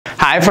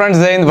Hi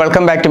friends,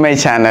 welcome back to my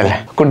channel.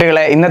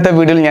 കുട്ടികളെ ഇന്നത്തെ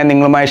വീഡിയോയിൽ ഞാൻ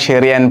നിങ്ങളുമായി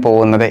ഷെയർ ചെയ്യാൻ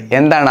പോകുന്നത്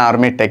എന്താണ്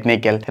ആർമി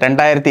ടെക്നിക്കൽ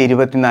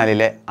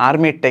 2024ലെ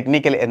ആർമി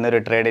ടെക്നിക്കൽ എന്നൊരു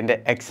ട്രേഡിന്റെ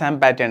എക്സാം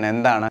പാറ്റേൺ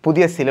എന്താണ്,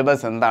 പുതിയ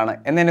സിലബസ് എന്താണ്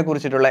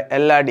എന്നതിനെക്കുറിച്ചിട്ടുള്ള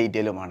എല്ലാ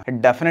ഡീറ്റെയിലുമാണ്.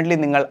 ഡെഫിനറ്റ്ലി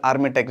നിങ്ങൾ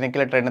ആർമി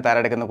ടെക്നിക്കൽ ട്രേഡിന്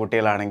തയ്യാറെടുക്കുന്ന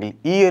കുട്ടികളാണെങ്കിൽ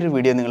ഈ ഒരു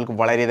വീഡിയോ നിങ്ങൾക്ക്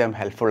വളരെയധികം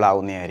ഹെൽപ്ഫുൾ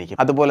ആവുന്നതായിരിക്കും.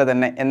 അതുപോലെ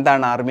തന്നെ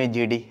എന്താണ് ആർമി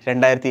GD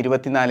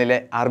 2024ലെ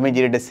ആർമി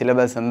GDയുടെ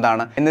സിലബസ്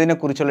എന്താണ്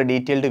എന്നതിനെക്കുറിച്ചുള്ള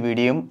ഡീറ്റെയിൽഡ്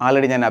വീഡിയോയും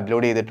ആൾറെഡി ഞാൻ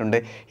അപ്ലോഡ് ചെയ്തിട്ടുണ്ട്.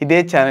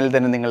 ഇതേ ചാനലിൽ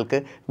തന്നെ നിങ്ങൾക്ക്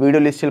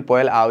വീഡിയോ ലിസ്റ്റിൽ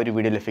പോയാൽ ആ ഒരു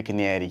വീഡിയോ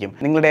ലഭിക്കുന്നതായിരിക്കും.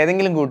 നിങ്ങളുടെ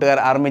ഏതെങ്കിലും കൂട്ടുകാർ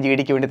ആർമി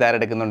GDക്ക് വേണ്ടി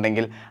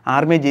തയ്യാറെടുക്കുന്നുണ്ടെങ്കിൽ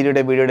ആർമി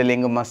GDയുടെ വീഡിയോയുടെ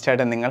ലിങ്ക്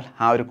മസ്റ്റായിട്ട് നിങ്ങൾ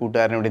ആ ഒരു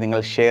കൂട്ടുകാരന് വേണ്ടി നിങ്ങൾ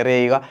ഷെയർ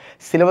ചെയ്യുക.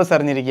 സിലബസ്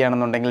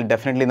അറിഞ്ഞിരിക്കുകയാണെന്നുണ്ടെങ്കിൽ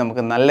ഡെഫിനറ്റ്ലി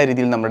നമുക്ക് നല്ല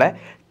രീതിയിൽ നമ്മുടെ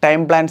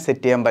ടൈം പ്ലാൻ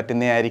സെറ്റ് ചെയ്യാൻ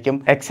പറ്റുന്നതായിരിക്കും.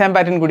 എക്സാം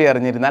പാറ്റേൺ കൂടി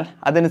അറിഞ്ഞിരുന്നാൽ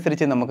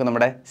അതനുസരിച്ച് നമുക്ക്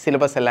നമ്മുടെ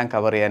സിലബസ് എല്ലാം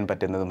കവർ ചെയ്യാൻ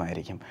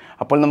പറ്റുന്നതുമായിരിക്കും.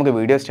 അപ്പോൾ നമുക്ക്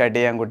വീഡിയോ സ്റ്റാർട്ട്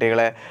ചെയ്യാം.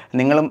 കുട്ടികളെ,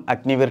 നിങ്ങളും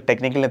അഗ്നിവീർ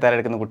ടെക്നിക്കലിന്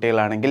തയ്യാറെടുക്കുന്ന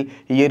കുട്ടികളാണെങ്കിൽ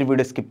ഈ ഒരു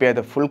വീഡിയോ സ്കിപ്പ്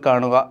ചെയ്ത് ഫുൾ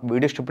കാണുക.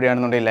 വീഡിയോ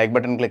ഇഷ്ടപ്പെടുകയാണെന്നുണ്ടെങ്കിൽ ലൈക്ക്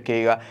ബട്ടൺ ക്ലിക്ക്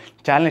ചെയ്യുക.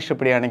 ചാനൽ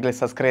ഇഷ്ടപ്പെടുകയാണെങ്കിൽ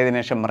സബ്സ്ക്രൈബ്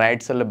ചെയ്തതിനു ശേഷം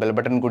റൈറ്റ്സുള്ള ബെൽ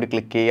ബട്ടൺ കൂടി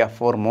ക്ലിക്ക് ചെയ്യുക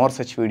ഫോർ മോർ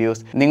സച്ച്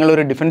വീഡിയോസ്.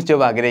 നിങ്ങളൊരു ഡിഫൻസ്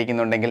ജോബ്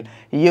ആഗ്രഹിക്കുന്നുണ്ടെങ്കിൽ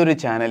ഈ ഒരു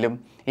ചാനലും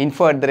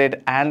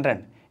info@ANReN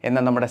എന്ന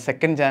നമ്മുടെ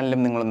സെക്കൻഡ് ചാനലും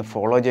നിങ്ങളൊന്ന്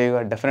ഫോളോ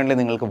ചെയ്യുക. ഡെഫിനറ്റ്ലി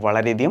നിങ്ങൾക്ക്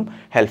വളരെയധികം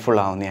ഹെൽപ്ഫുൾ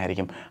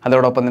ആവുന്നതായിരിക്കും.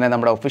 അതോടൊപ്പം തന്നെ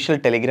നമ്മുടെ ഒഫീഷ്യൽ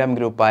ടെലിഗ്രാം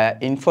ഗ്രൂപ്പായ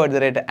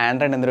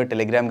info@ANReN എന്നൊരു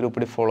ടെലിഗ്രാം ഗ്രൂപ്പ്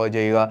കൂടി ഫോളോ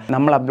ചെയ്യുക.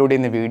 നമ്മൾ അപ്ലോഡ്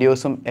ചെയ്യുന്ന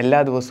വീഡിയോസും എല്ലാ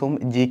ദിവസവും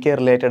GK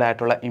റിലേറ്റഡ്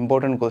ആയിട്ടുള്ള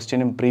ഇമ്പോർട്ടൻറ്റ്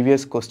ക്വസ്റ്റ്യനും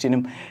പ്രീവിയസ്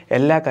ക്വസ്റ്റ്യനും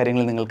എല്ലാ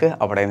കാര്യങ്ങളും നിങ്ങൾക്ക്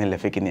അവിടെ നിന്ന്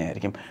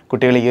ലഭിക്കുന്നതായിരിക്കും.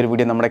 കുട്ടികൾ, ഈ ഒരു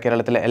വീഡിയോ നമ്മുടെ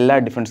കേരളത്തിലെ എല്ലാ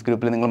ഡിഫൻസ്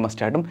ഗ്രൂപ്പിലും നിങ്ങൾ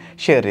മസ്റ്റായിട്ടും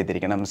ഷെയർ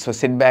ചെയ്തിരിക്കണം. So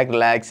sit back,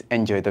 relax,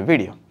 enjoy the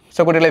video.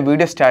 So കുട്ടികളെ,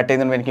 വീഡിയോ സ്റ്റാർട്ട്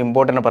ചെയ്യുന്നതിന് എനിക്ക്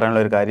ഇമ്പോർട്ടൻറ്റ്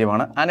പറയാനുള്ള ഒരു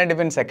കാര്യമാണ്. ANReN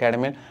defence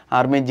അക്കാഡമിയിൽ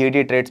army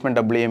GD, tradesman,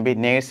 WMB,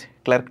 nurse,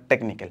 clerk,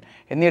 technical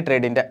എന്നീ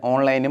ട്രേഡിൻ്റെ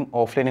ഓൺലൈനും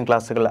ഓഫ്ലൈനും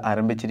ക്ലാസ്സുകൾ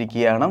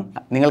ആരംഭിച്ചിരിക്കുകയാണ്.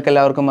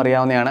 നിങ്ങൾക്കെല്ലാവർക്കും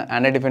അറിയാവുന്നതാണ്,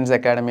 ANReN ഡിഫൻസ്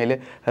അക്കാഡമിയിൽ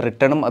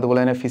റിട്ടണും അതുപോലെ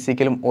തന്നെ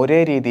ഫിസിക്കലും ഒരേ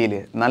രീതിയിൽ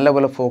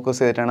നല്ലപോലെ ഫോക്കസ്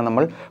ചെയ്തിട്ടാണ്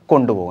നമ്മൾ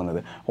കൊണ്ടുപോകുന്നത്.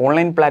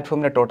 ഓൺലൈൻ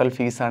പ്ലാറ്റ്ഫോമിൻ്റെ ടോട്ടൽ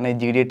ഫീസാണ്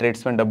GD,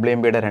 ട്രേഡ്സ്മാൻ,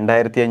 WMBയുടെ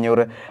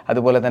 2500,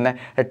 അതുപോലെ തന്നെ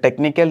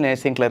ടെക്നിക്കൽ,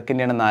 നേഴ്സിംഗ്,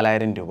 ക്ലർക്കിൻ്റെയാണ്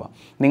 4000 രൂപ.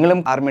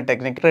 നിങ്ങളും ആർമി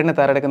ടെക്നിക്കൽ ട്രേഡിന്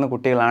തയ്യാറെടുക്കുന്ന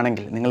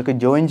കുട്ടികളാണെങ്കിൽ നിങ്ങൾക്ക്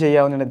ജോയിൻ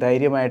ചെയ്യാവുന്ന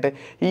ധൈര്യമായിട്ട്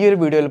ഈ ഒരു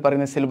വീഡിയോയിൽ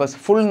പറയുന്ന സിലബസ്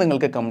ഫുൾ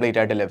നിങ്ങൾക്ക് കംപ്ലീറ്റ്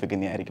ആയിട്ട്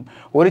ലഭിക്കുന്നതായിരിക്കും.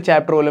 ഒരു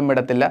ചാപ്റ്റർ പോലും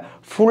വിടത്തില്ല.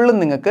 ഫുള്ളും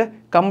നിങ്ങൾക്ക്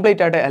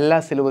കംപ്ലീറ്റ് ആയിട്ട് എല്ലാ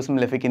സിലബസും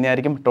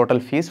ലഭിക്കുന്നതായിരിക്കും. ടോട്ടൽ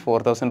ഫീസ്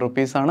 4000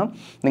 rupees ആണ്.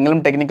 നിങ്ങളും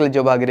ടെക്നിക്കൽ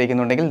ജോബ്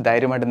ആഗ്രഹിക്കുന്നുണ്ടെങ്കിൽ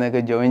ധൈര്യമായിട്ട്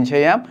നിങ്ങൾക്ക് ജോയിൻ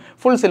ചെയ്യാം.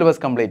 ഫുൾ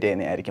സിലബസ് കംപ്ലീറ്റ്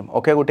ചെയ്യുന്നതായിരിക്കും.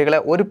 ഓക്കെ കുട്ടികളെ,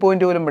 ഒരു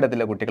പോയിന്റ് പോലും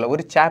വിടത്തില്ല. കുട്ടികളെ,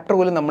 ഒരു ചാപ്റ്റർ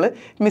പോലും നമ്മൾ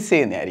മിസ്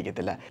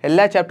ചെയ്യുന്നതായിരിക്കത്തില്ല.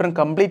 എല്ലാ ചാപ്റ്ററും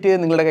കംപ്ലീറ്റ്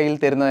ചെയ്ത് നിങ്ങളുടെ കയ്യിൽ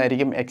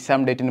തരുന്നതായിരിക്കും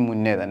എക്സാം ഡേറ്റിന്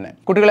മുന്നേ തന്നെ.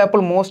 കുട്ടികളെ,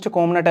 അപ്പോൾ മോസ്റ്റ്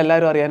കോമൺ ആയിട്ട്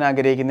എല്ലാവരും അറിയാൻ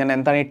ആഗ്രഹിക്കുന്നതാണ്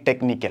എന്താണ് ഈ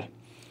ടെക്നിക്കൽ.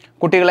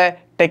 കുട്ടികളെ,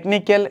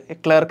 ടെക്നിക്കൽ,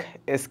 ക്ലർക്ക്,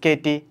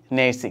 SKT,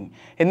 നേഴ്സിംഗ്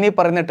എന്നീ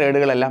പറയുന്ന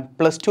ട്രേഡുകളെല്ലാം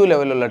 +2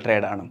 ലെവലുള്ള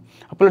ട്രേഡാണ്.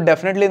 അപ്പോൾ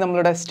ഡെഫിനറ്റ്ലി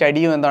നമ്മളുടെ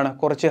സ്റ്റഡിയും എന്താണ്,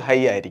 കുറച്ച് ഹൈ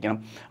ആയിരിക്കണം.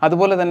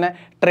 അതുപോലെ തന്നെ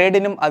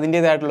ട്രേഡിനും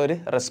അതിൻ്റേതായിട്ടുള്ളൊരു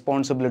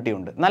റെസ്പോൺസിബിലിറ്റി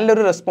ഉണ്ട്.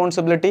 നല്ലൊരു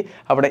റെസ്പോൺസിബിലിറ്റി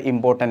അവിടെ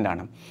ഇമ്പോർട്ടൻ്റ്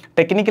ആണ്.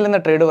 ടെക്നിക്കൽ എന്ന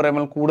ട്രേഡ്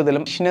പറയുമ്പോൾ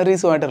കൂടുതലും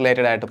മെഷീനറീസുമായിട്ട്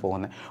റിലേറ്റഡ് ആയിട്ട്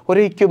പോകുന്നത്,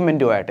 ഒരു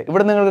ഇക്വിപ്മെൻറ്റുമായിട്ട്.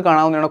 ഇവിടെ നിങ്ങൾക്ക്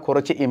കാണാവുന്നതാണ്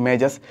കുറച്ച്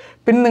ഇമേജസ്.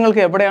 പിന്നെ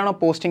നിങ്ങൾക്ക് എവിടെയാണോ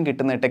പോസ്റ്റിംഗ്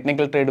കിട്ടുന്നത്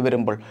ടെക്നിക്കൽ ട്രേഡ്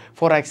വരുമ്പോൾ,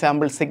 ഫോർ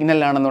എക്സാമ്പിൾ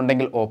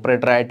സിഗ്നലാണെന്നുണ്ടെങ്കിൽ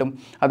ഓപ്പറേറ്ററായിട്ടും,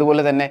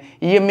 അതുപോലെ തന്നെ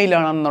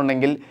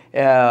EMEയിലാണെന്നുണ്ടെങ്കിൽ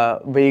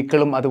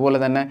വെഹിക്കിളും, അതുപോലെ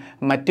തന്നെ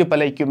മറ്റു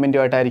പല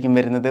ഇക്വിപ്മെൻറ്റുമായിട്ടായിരിക്കും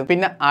വരുന്നത്.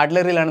 പിന്നെ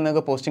ആർട്ടിലറിയിലാണ്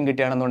നിങ്ങൾക്ക് പോസ്റ്റിംഗ്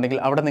കിട്ടുകയാണെന്നുണ്ടെങ്കിൽ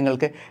അവിടെ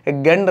നിങ്ങൾക്ക്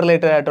ഗൺ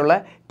റിലേറ്റഡ് ആയിട്ടുള്ള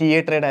TA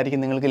ട്രേഡ്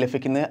ആയിരിക്കും നിങ്ങൾക്ക്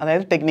ലഭിക്കുന്നത്,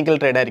 അതായത് ടെക്നിക്കൽ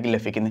ട്രേഡ് ആയിരിക്കും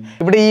ലഭിക്കുന്നത്.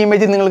 ഇവിടെ ഈ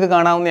ഇമേജ് നിങ്ങൾക്ക്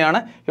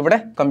കാണാവുന്നതാണ്. ഇവിടെ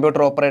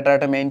കമ്പ്യൂട്ടർ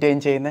ഓപ്പറേറ്ററായിട്ട്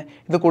മെയിൻറ്റെയിൻ ചെയ്യുന്നത്.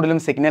 ഇത് കൂടുതലും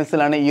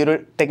സിഗ്നൽസിലാണ് ഈ ഒരു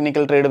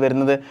ടെക്നിക്കൽ ട്രേഡ്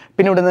വരുന്നത്.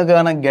 പിന്നെ ഇവിടെ നിങ്ങൾക്ക്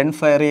കാണാം ഗൺ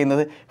ഫയർ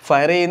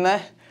ചെയ്യുന്ന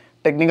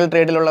ടെക്നിക്കൽ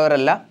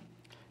ട്രേഡിലുള്ളവരല്ല,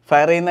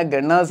 ഫയർ ചെയ്യുന്ന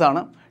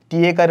ഗണ്ണേഴ്സാണ്.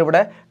 TA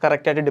ഇവിടെ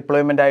കറക്റ്റായിട്ട്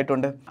ഡിപ്ലോയ്മെൻ്റ്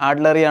ആയിട്ടുണ്ട്.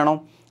 ആർട്ടിലറി ആണോ,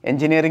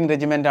 എഞ്ചിനീയറിംഗ്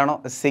റെജിമെൻ്റ് ആണോ,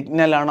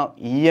 സിഗ്നൽ ആണോ,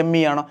 EME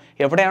ആണോ,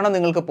 എവിടെയാണോ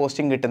നിങ്ങൾക്ക്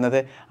പോസ്റ്റിംഗ് കിട്ടുന്നത്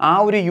ആ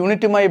ഒരു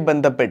യൂണിറ്റുമായി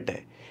ബന്ധപ്പെട്ട്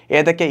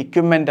ഏതൊക്കെ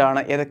ഇക്വിപ്മെൻ്റ് ആണ്,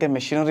 ഏതൊക്കെ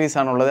മെഷീനറീസ്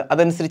ആണുള്ളത്,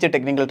 അതനുസരിച്ച്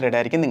ടെക്നിക്കൽ ട്രേഡ്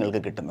ആയിരിക്കും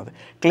നിങ്ങൾക്ക് കിട്ടുന്നത്.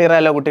 ക്ലിയർ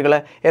ആയല്ലോ കുട്ടികളെ,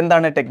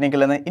 എന്താണ്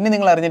ടെക്നിക്കൽ എന്ന്? ഇനി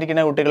നിങ്ങൾ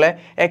അറിഞ്ഞിരിക്കുന്ന കുട്ടികളെ,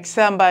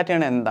 എക്സാം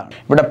പാറ്റേൺ എന്താണ്.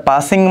 ഇവിടെ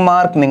പാസിംഗ്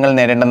മാർക്ക് നിങ്ങൾ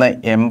നേടേണ്ടത്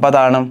 80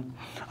 ആണ്.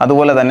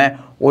 അതുപോലെ തന്നെ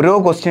ഓരോ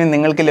ക്വസ്റ്റ്യനും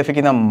നിങ്ങൾക്ക്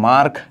ലഭിക്കുന്ന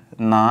മാർക്ക്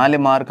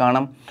 4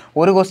 മാർക്കാണ്.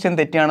 ഒരു ക്വസ്റ്റ്യൻ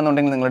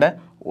തെറ്റിയാണെന്നുണ്ടെങ്കിൽ നിങ്ങളുടെ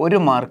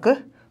 1 മാർക്ക്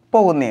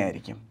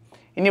പോകുന്നതായിരിക്കും.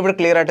 ഇനി ഇവിടെ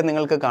ക്ലിയർ ആയിട്ട്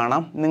നിങ്ങൾക്ക്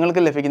കാണാം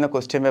നിങ്ങൾക്ക് ലഭിക്കുന്ന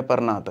ക്വസ്റ്റ്യൻ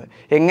പേപ്പറിനകത്ത്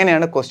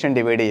എങ്ങനെയാണ് ക്വസ്റ്റ്യൻ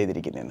ഡിവൈഡ്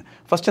ചെയ്തിരിക്കുന്നതെന്ന്.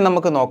 ഫസ്റ്റ്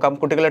നമുക്ക് നോക്കാം.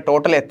 കുട്ടികളെ,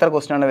 ടോട്ടൽ എത്ര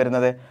ക്വസ്റ്റ്യൻ ആണ്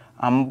വരുന്നത്?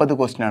 50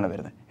 ക്വസ്റ്റ്യൻ ആണ്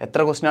വരുന്നത്. എത്ര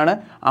ക്വസ്റ്റ്യൻ ആണ്?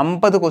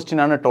 50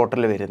 ക്വസ്റ്റ്യൻ ആണ്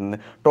ടോട്ടൽ വരുന്നത്.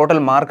 ടോട്ടൽ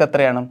മാർക്ക്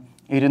എത്രയാണ്?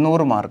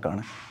 200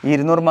 മാർക്കാണ്. ഈ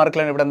 200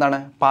 മാർക്കിലാണ് ഇവിടെ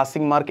എന്താണ്,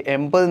 പാസിംഗ് മാർക്ക്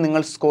 80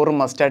 നിങ്ങൾ സ്കോർ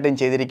മസ്റ്റായിട്ടും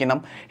ചെയ്തിരിക്കണം.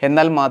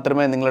 എന്നാൽ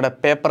മാത്രമേ നിങ്ങളുടെ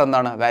പേപ്പർ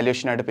എന്താണ്,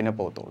 വാല്യൂഷനായിട്ട് പിന്നെ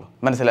പോകത്തുള്ളൂ.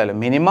 മനസ്സിലായല്ലോ?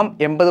 മിനിമം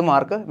 80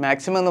 മാർക്ക്,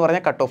 മാക്സിമം എന്ന്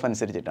പറഞ്ഞാൽ കട്ട് ഓഫ്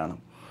അനുസരിച്ചിട്ടാണ്.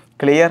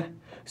 ക്ലിയർ?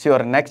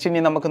 ഷ്യൂർ. നെക്സ്റ്റ് ഇനി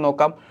നമുക്ക്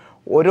നോക്കാം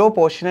ഓരോ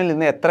പോർഷനിൽ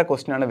നിന്ന് എത്ര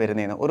ക്വസ്റ്റ്യൻ ആണ്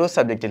വരുന്നതെന്ന്. ഓരോ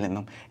സബ്ജക്റ്റിൽ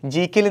നിന്നും.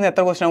 GKയിൽ നിന്ന്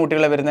എത്ര ക്വസ്റ്റ്യൻ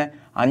കുട്ടികളെ വരുന്നത്?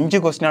 5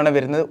 ക്വസ്റ്റ്യൻ ആണ്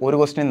വരുന്നത്. ഒരു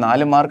ക്വസ്റ്റ്യൻ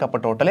 4 മാർക്ക്, അപ്പോൾ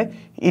ടോട്ടൽ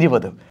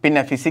 20.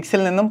 പിന്നെ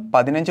ഫിസിക്സിൽ നിന്നും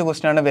 15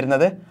 ക്വസ്റ്റ്യൻ ആണ്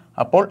വരുന്നത്,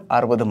 അപ്പോൾ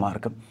 60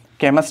 മാർക്ക്.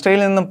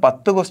 കെമിസ്ട്രിയിൽ നിന്നും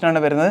 10 ക്വസ്റ്റ്യൻ ആണ്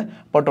വരുന്നത്,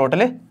 അപ്പോൾ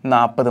ടോട്ടൽ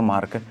 40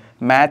 മാർക്ക്.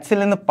 മാത്സിൽ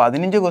നിന്ന്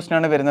 15 ക്വസ്റ്റ്യൻ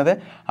ആണ് വരുന്നത്,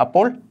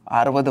 അപ്പോൾ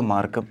 60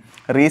 മാർക്ക്.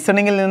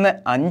 റീസണിങ്ങിൽ നിന്ന്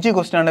 5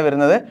 ക്വസ്റ്റ്യൻ ആണ്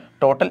വരുന്നത്,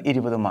 ടോട്ടൽ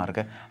 20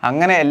 മാർക്ക്.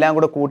 അങ്ങനെ എല്ലാം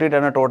കൂടെ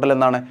കൂട്ടിയിട്ടാണ് ടോട്ടൽ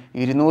എന്താണ്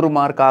 200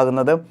 മാർക്ക്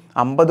ആകുന്നത്.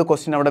 50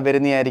 ക്വസ്റ്റ്യൻ അവിടെ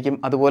വരുന്നതായിരിക്കും.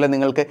 അതുപോലെ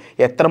നിങ്ങൾക്ക്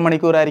എത്ര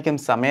മണിക്കൂറായിരിക്കും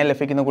സമയം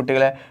ലഭിക്കുന്ന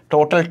കുട്ടികളെ?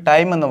 ടോട്ടൽ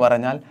ടൈം എന്ന്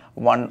പറഞ്ഞാൽ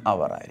 1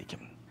 അവർ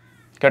ആയിരിക്കും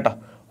കേട്ടോ.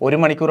 1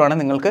 മണിക്കൂറാണ്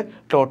നിങ്ങൾക്ക്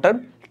ടോട്ടൽ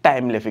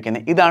ടൈം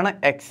ലഭിക്കുന്നത്. ഇതാണ്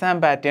എക്സാം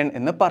പാറ്റേൺ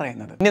എന്ന്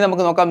പറയുന്നത്. ഇനി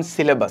നമുക്ക് നോക്കാം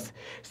സിലബസ്.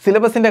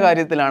 സിലബസിൻ്റെ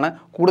കാര്യത്തിലാണ്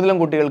കൂടുതലും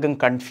കുട്ടികൾക്കും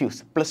കൺഫ്യൂസ്.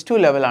 +2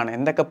 ലെവലാണ്,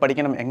 എന്തൊക്കെ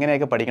പഠിക്കണം,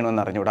 എങ്ങനെയൊക്കെ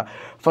പഠിക്കണമെന്ന് അറിഞ്ഞുകൂടാ.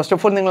 ഫസ്റ്റ്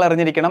ഓഫ് ഓൾ നിങ്ങൾ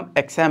അറിഞ്ഞിരിക്കണം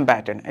എക്സാം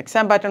പാറ്റേൺ.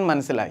 എക്സാം പാറ്റേൺ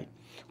മനസ്സിലായി.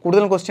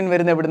 കൂടുതലും ക്വസ്റ്റ്യൻ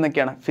വരുന്നത് എവിടെ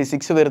നിന്നൊക്കെയാണ്?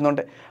 ഫിസിക്സ്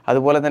വരുന്നുണ്ട്,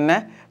 അതുപോലെ തന്നെ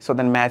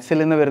മാത്സിൽ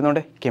നിന്ന്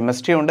വരുന്നുണ്ട്,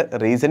 കെമിസ്ട്രി ഉണ്ട്,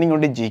 റീസണിംഗ്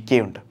ഉണ്ട്,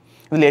 GK ഉണ്ട്.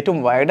 ഇതിൽ ഏറ്റവും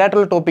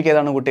വൈഡായിട്ടുള്ള ടോപ്പിക്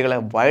ഏതാണ് കുട്ടികളെ?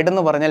 വൈഡ്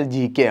എന്ന് പറഞ്ഞാൽ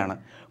GK ആണ്.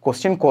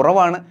 ക്വസ്റ്റ്യൻ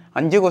കുറവാണ്,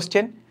 5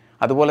 ക്വസ്റ്റ്യൻ.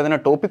 അതുപോലെ തന്നെ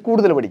ടോപ്പിക്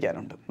കൂടുതൽ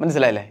പഠിക്കാനുണ്ട്.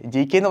 മനസ്സിലായില്ലേ?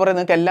 GK എന്ന്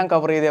പറയുന്നത് നിങ്ങൾക്ക് എല്ലാം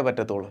കവർ ചെയ്തേ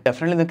പറ്റത്തുള്ളൂ.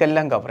 ഡെഫിനറ്റ്ലി നിങ്ങൾക്ക്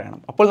എല്ലാം കവർ ചെയ്യണം.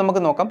 അപ്പോൾ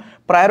നമുക്ക് നോക്കാം,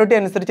 പ്രയോറിറ്റി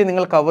അനുസരിച്ച്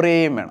നിങ്ങൾ കവർ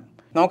ചെയ്യുകയും വേണം.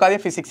 നമുക്ക്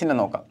ആദ്യം ഫിസിക്സിൻ്റെ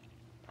നോക്കാം.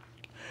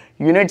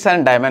 Units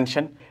and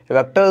dimension,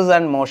 vectors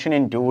and motion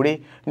in 2D,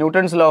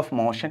 Newton's law of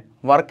motion,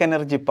 work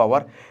energy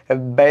power,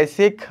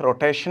 basic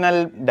rotational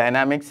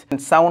dynamics,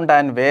 sound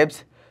and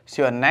waves.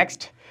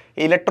 Next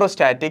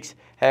electrostatics,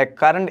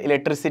 current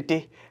electricity,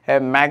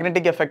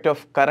 magnetic effect of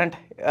current,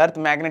 earth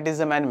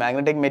magnetism and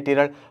magnetic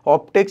material,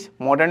 optics,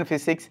 modern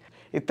physics.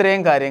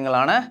 ഇത്രയും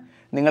കാര്യങ്ങളാണ്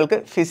നിങ്ങൾക്ക്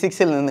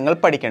ഫിസിക്സിൽ നിന്ന് നിങ്ങൾ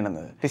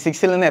പഠിക്കേണ്ടത്.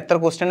 ഫിസിക്സിൽ നിന്ന് എത്ര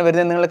question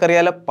വരുന്നത്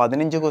നിങ്ങൾക്കറിയാലോ?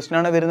 15 ക്വസ്റ്റ്യൻ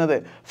ആണ് വരുന്നത്.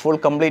 ഫുൾ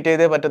കംപ്ലീറ്റ്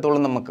ചെയ്തേ പറ്റത്തുള്ളൂ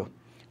നമുക്ക്.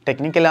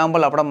 ടെക്നിക്കൽ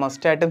ആകുമ്പോൾ അവിടെ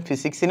മസ്റ്റായിട്ടും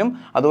ഫിസിക്സിനും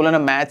അതുപോലെ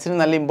തന്നെ മാത്സിനും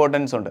നല്ല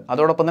ഇമ്പോർട്ടൻസ് ഉണ്ട്.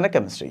 അതോടൊപ്പം തന്നെ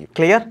കെമിസ്ട്രിയും.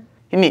 ക്ലിയർ?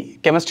 ഇനി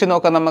കെമിസ്ട്രി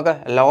നോക്കാം നമുക്ക്.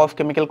 Law of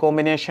chemical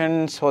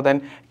combinations,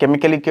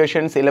 chemical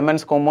equations,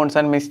 elements, compounds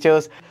and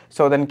mixtures,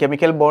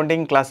 chemical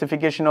bonding,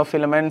 classification of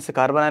elements,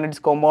 carbon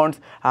and compounds,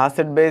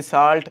 acid base,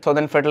 salt,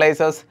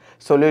 fertilisers,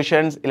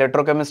 solutions,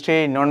 electrochemistry,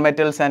 non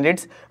metals and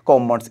it's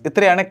compounds.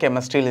 ഇത്രയാണ്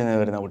കെമിസ്ട്രിയിൽ നിന്ന്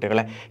വരുന്ന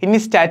കുട്ടികളെ. ഇനി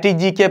static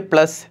GK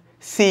plus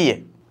CA,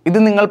 ഇത്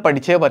നിങ്ങൾ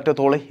പഠിച്ചേ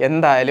പറ്റത്തുള്ളൂ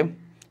എന്തായാലും.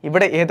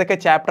 ഇവിടെ ഏതൊക്കെ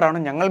ചാപ്റ്ററാണ്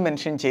ഞങ്ങൾ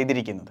മെൻഷൻ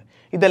ചെയ്തിരിക്കുന്നത്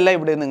ഇതെല്ലാം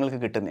ഇവിടെ നിങ്ങൾക്ക്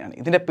കിട്ടുന്നതാണ്.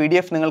 ഇതിൻ്റെ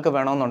PDF നിങ്ങൾക്ക്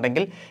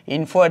വേണമെന്നുണ്ടെങ്കിൽ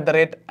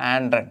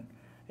info@ANREN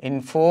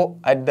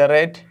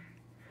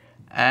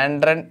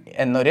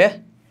എന്നൊരു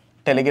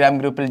ടെലിഗ്രാം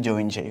ഗ്രൂപ്പിൽ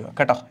ജോയിൻ ചെയ്യുക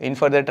കേട്ടോ.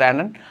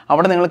 info@ANREN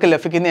അവിടെ നിങ്ങൾക്ക്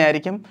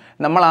ലഭിക്കുന്നതായിരിക്കും.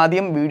 നമ്മൾ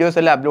ആദ്യം വീഡിയോസ്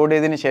എല്ലാം അപ്ലോഡ്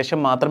ചെയ്തതിന് ശേഷം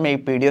മാത്രമേ ഈ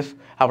PDF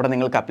അവിടെ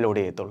നിങ്ങൾക്ക് അപ്ലോഡ്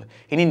ചെയ്യത്തുള്ളൂ.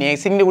 ഇനി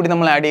നേഴ്സിംഗിൻ്റെ കൂടി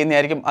നമ്മൾ ആഡ്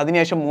ചെയ്യുന്നതായിരിക്കും.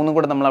 അതിനുശേഷം 3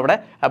 കൂടെ നമ്മളവിടെ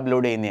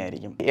അപ്ലോഡ്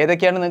ചെയ്യുന്നതായിരിക്കും.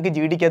 ഏതൊക്കെയാണ് നിങ്ങൾക്ക്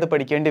GDക്ക് അത്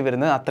പഠിക്കേണ്ടി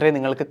വരുന്നത് അത്രയും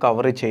നിങ്ങൾക്ക്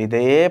കവർ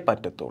ചെയ്തേ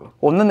പറ്റത്തുള്ളൂ.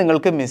 ഒന്നും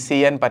നിങ്ങൾക്ക് മിസ്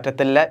ചെയ്യാൻ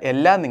പറ്റത്തില്ല.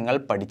 എല്ലാം നിങ്ങൾ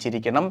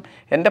പഠിച്ചിരിക്കണം.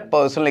 എൻ്റെ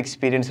പേഴ്സണൽ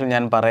എക്സ്പീരിയൻസിൽ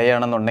ഞാൻ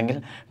പറയുകയാണെന്നുണ്ടെങ്കിൽ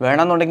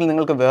വേണമെന്നുണ്ടെങ്കിൽ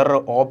നിങ്ങൾക്ക് വേറൊരു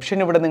ഓപ്ഷൻ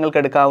ഇവിടെ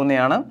നിങ്ങൾക്ക്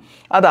എടുക്കാവുന്നതാണ്.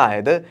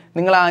 അതായത്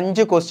നിങ്ങൾ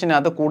 5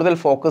 ക്വസ്റ്റ്യനകത്ത് കൂടുതൽ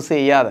ഫോക്കസ്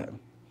ചെയ്യാതെ,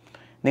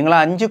 നിങ്ങൾ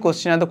 5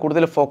 ക്വസ്റ്റ്യനകത്ത്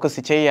കൂടുതൽ ഫോക്കസ്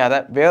ചെയ്യാതെ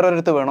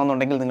വേറൊരിടത്ത്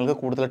വേണമെന്നുണ്ടെങ്കിൽ നിങ്ങൾക്ക്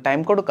കൂടുതൽ ടൈം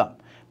കൊടുക്കാം.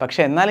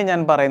 പക്ഷേ എന്നാലും ഞാൻ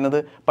പറയുന്നത്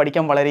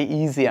പഠിക്കാൻ വളരെ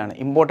ഈസിയാണ്.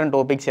 ഇമ്പോർട്ടൻറ്റ്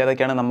ടോപ്പിക്സ്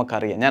ഏതൊക്കെയാണ്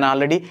നമുക്കറിയാം. ഞാൻ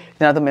ആൾറെഡി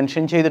ഇതിനകത്ത്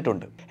മെൻഷൻ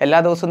ചെയ്തിട്ടുണ്ട്. എല്ലാ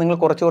ദിവസവും നിങ്ങൾ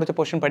കുറച്ച്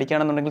പോർഷൻ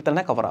പഠിക്കുകയാണെന്നുണ്ടെങ്കിൽ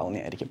തന്നെ കവർ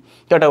ആവുന്നതായിരിക്കും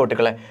കേട്ടോ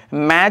കുട്ടികളെ.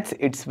 Maths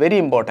it's very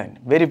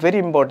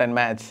important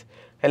maths.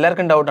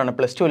 എല്ലാവർക്കും ഡൗട്ടാണ്,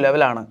 +2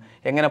 ലെവലാണ്,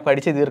 എങ്ങനെ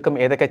പഠിച്ച് തീർക്കും,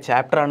 ഏതൊക്കെ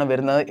ചാപ്റ്ററാണ്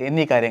വരുന്നത്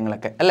എന്നീ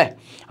കാര്യങ്ങളൊക്കെ അല്ലേ.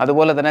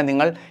 അതുപോലെ തന്നെ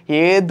നിങ്ങൾ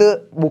ഏത്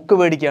ബുക്ക്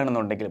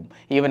മേടിക്കുകയാണെന്നുണ്ടെങ്കിലും,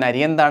 ഈവൻ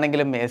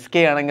അരിയന്താണെങ്കിലും SK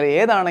ആണെങ്കിലും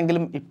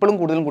ഏതാണെങ്കിലും ഇപ്പോഴും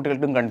കൂടുതലും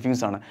കുട്ടികൾക്കും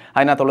കൺഫ്യൂസാണ്.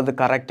 അതിനകത്തുള്ളത്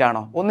കറക്റ്റ്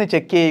ആണോ ഒന്ന്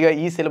ചെക്ക് ചെയ്യുക.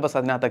 ഈ സിലബസ്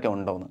അതിനകത്തൊക്കെ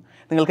ഉണ്ടോയെന്ന്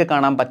നിങ്ങൾക്ക്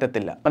കാണാൻ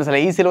പറ്റത്തില്ല.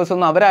 മനസ്സിലായി? ഈ സിലബസ്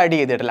ഒന്നും അവർ ആഡ്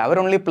ചെയ്തിട്ടില്ല. അവർ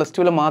ഓൺലി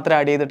 +2 മാത്രം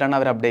ആഡ് ചെയ്തിട്ടാണ്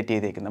അവർ അപ്ഡേറ്റ്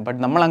ചെയ്തേക്കുന്നത്. ബട്ട്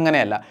നമ്മൾ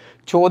അങ്ങനെയല്ല.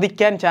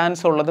 ചോദിക്കാൻ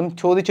ചാൻസ് ഉള്ളതും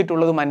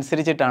ചോദിച്ചിട്ടുള്ളതും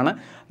അനുസരിച്ചിട്ടാണ്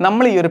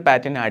നമ്മൾ ഈ ഒരു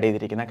പാറ്റേൺ ആഡ്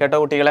ചെയ്തിരിക്കുന്നത് കേട്ടോ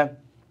കുട്ടികളെ.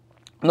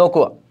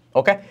 നോക്കുക.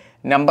 Okay,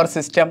 number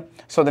system.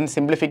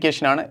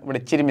 സിംപ്ലിഫിക്കേഷൻ ആണ്. ഇവിടെ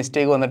ഇച്ചിരി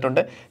മിസ്റ്റേക്ക്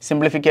വന്നിട്ടുണ്ട്.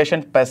 Simplification,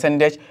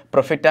 percentage,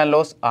 profit and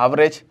loss,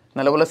 average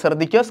നല്ലപോലെ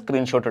ശ്രദ്ധിക്കുക,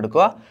 സ്ക്രീൻഷോട്ട്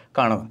എടുക്കുക,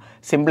 കാണുക.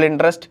 Simple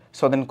interest,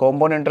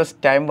 compound interest,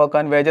 time work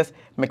and wages,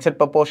 mixed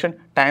proportion,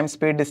 time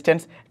speed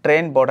distance,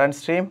 train, board and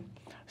stream,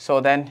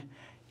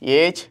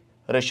 age,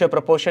 ratio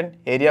proportion,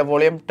 area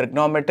volume,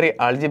 trigonometry,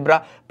 algebra,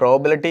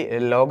 probability,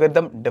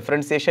 logarithm,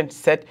 differentiation,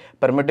 set,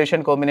 permutation,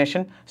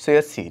 combination,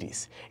 series.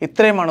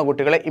 ഇത്രയുമാണ്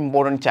കുട്ടികളെ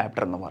important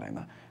chapter എന്ന്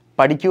പറയുന്നത്.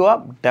 പഠിക്കുക.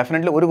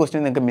 Definitely ഒരു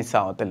question നിങ്ങൾക്ക്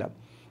മിസ്സാവത്തില്ല.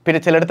 പിന്നെ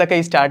ചിലയിടത്തൊക്കെ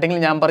ഈ സ്റ്റാർട്ടിങ്ങിൽ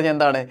ഞാൻ പറഞ്ഞ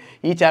എന്താണ്,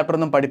 ഈ ചാപ്റ്റർ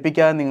ഒന്നും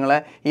പഠിപ്പിക്കാതെ നിങ്ങളെ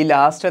ഈ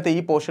ലാസ്റ്റത്തെ ഈ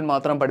പോർഷൻ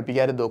മാത്രം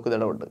പഠിപ്പിക്കാതെ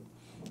നോക്കുന്നുണ്ട്.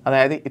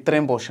 അതായത്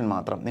ഇത്രയും പോർഷൻ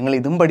മാത്രം. നിങ്ങൾ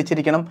ഇതും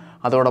പഠിച്ചിരിക്കണം,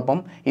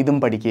 അതോടൊപ്പം ഇതും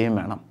പഠിക്കുകയും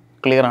വേണം.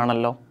 ക്ലിയർ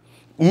ആണല്ലോ?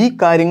 ഈ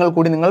കാര്യങ്ങൾ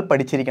കൂടി നിങ്ങൾ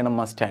പഠിച്ചിരിക്കണം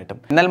മസ്റ്റായിട്ടും.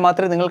 എന്നാൽ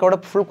മാത്രമേ നിങ്ങൾക്ക് അവിടെ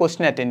ഫുൾ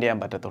ക്വസ്റ്റ്യൻ അറ്റൻഡ് ചെയ്യാൻ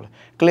പറ്റത്തുള്ളൂ.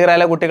 ക്ലിയർ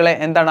ആയാലോ കുട്ടികളെ?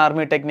 എന്താണ്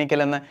ആർമി ടെക്നിക്കൽ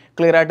എന്ന്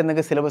ക്ലിയർ ആയിട്ട്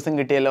നിങ്ങൾക്ക് സിലബസും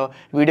കിട്ടിയല്ലോ.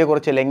 വീഡിയോ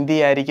കുറച്ച് ലെങ്തി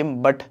ആയിരിക്കും,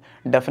 ബട്ട്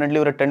ഡെഫിനറ്റ്ലി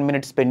ഒരു 10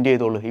 മിനിറ്റ്സ് സ്പെൻഡ്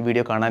ചെയ്തോളൂ ഈ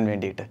വീഡിയോ കാണാൻ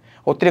വേണ്ടിയിട്ട്.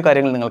 ഒത്തിരി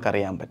കാര്യങ്ങൾ നിങ്ങൾക്ക്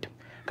അറിയാൻ പറ്റും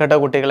കേട്ടോ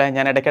കുട്ടികളെ.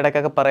 ഞാൻ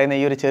ഇടയ്ക്കിടയ്ക്കൊക്കെ പറയുന്ന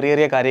ഈ ഒരു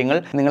ചെറിയ കാര്യങ്ങൾ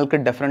നിങ്ങൾക്ക്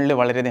ഡെഫിനറ്റ്ലി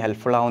വളരെയധികം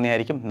ഹെൽപ്ഫുൾ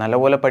ആവുന്നതായിരിക്കും.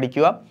 നല്ലപോലെ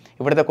പഠിക്കുക.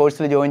 ഇവിടുത്തെ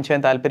കോഴ്സിൽ ജോയിൻ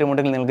ചെയ്യാൻ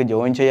താല്പര്യമുണ്ടെങ്കിൽ നിങ്ങൾക്ക്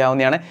ജോയിൻ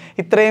ചെയ്യാവുന്നതാണ്.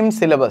 ഇത്രയും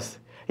സിലബസ്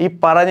ഈ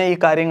പറഞ്ഞ ഈ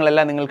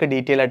കാര്യങ്ങളെല്ലാം നിങ്ങൾക്ക്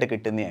ഡീറ്റെയിൽ ആയിട്ട്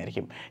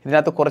കിട്ടുന്നതായിരിക്കും.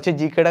 ഇതിനകത്ത് കുറച്ച്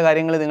ജികെയുടെ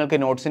കാര്യങ്ങൾ നിങ്ങൾക്ക്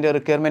നോട്ട്സിൻ്റെ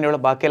റിക്വയർമെൻറ്റുള്ള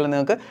ബാക്കിയെല്ലാം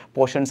നിങ്ങൾക്ക്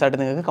പോർഷൻസ് ആയിട്ട്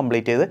നിങ്ങൾക്ക്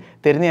കംപ്ലീറ്റ് ചെയ്ത്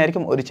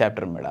തരുന്നതായിരിക്കും, ഒരു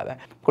ചാപ്റ്ററും വിടാതെ.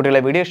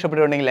 കുട്ടികളെ വീഡിയോ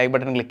ഇഷ്ടപ്പെട്ടുണ്ടെങ്കിൽ ലൈക്ക്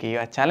ബട്ടൺ ക്ലിക്ക്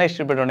ചെയ്യുക. ചാനൽ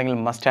ഇഷ്ടപ്പെട്ടുണ്ടെങ്കിൽ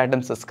മസ്റ്റ്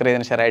ആയിട്ടും സബ്സ്ക്രൈബ്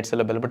ചെയ്തതിന് ഷെയർ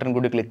ആയിട്ടുള്ള ബെൽ ബട്ടൺ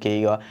കൂടി ക്ലിക്ക്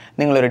ചെയ്യുക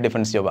നിങ്ങളൊരു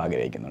ഡിഫൻസ് ജോബ്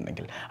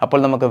ആഗ്രഹിക്കുന്നുണ്ടെങ്കിൽ.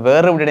 അപ്പോൾ നമുക്ക്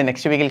വേറെ വീഡിയോ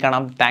നെക്സ്റ്റ് വീക്കിൽ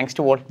കാണാം. Thanks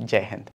to all. Jai Hind.